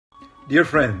Dear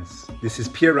friends, this is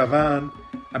Pierre Ravan.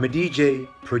 I'm a DJ,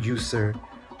 producer,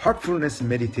 heartfulness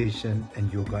meditation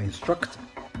and yoga instructor.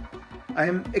 I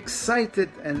am excited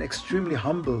and extremely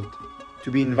humbled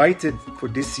to be invited for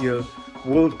this year's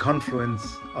World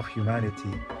Confluence of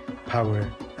Humanity, Power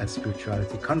and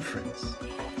Spirituality Conference.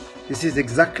 This is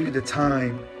exactly the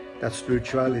time that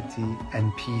spirituality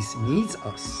and peace needs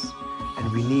us, and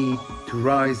we need to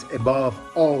rise above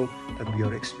all that we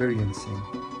are experiencing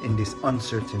in this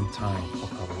uncertain time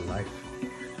of our life.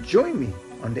 Join me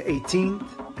on the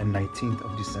 18th and 19th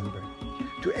of December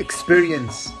to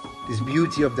experience this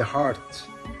beauty of the heart,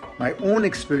 my own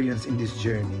experience in this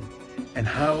journey, and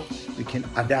how we can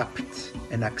adapt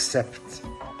and accept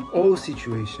all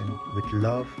situations with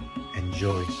love and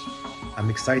joy. I'm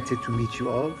excited to meet you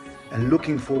all and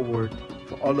looking forward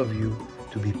for all of you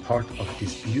to be part of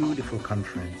this beautiful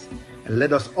conference. And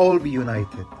let us all be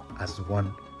united as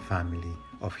one family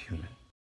of humans.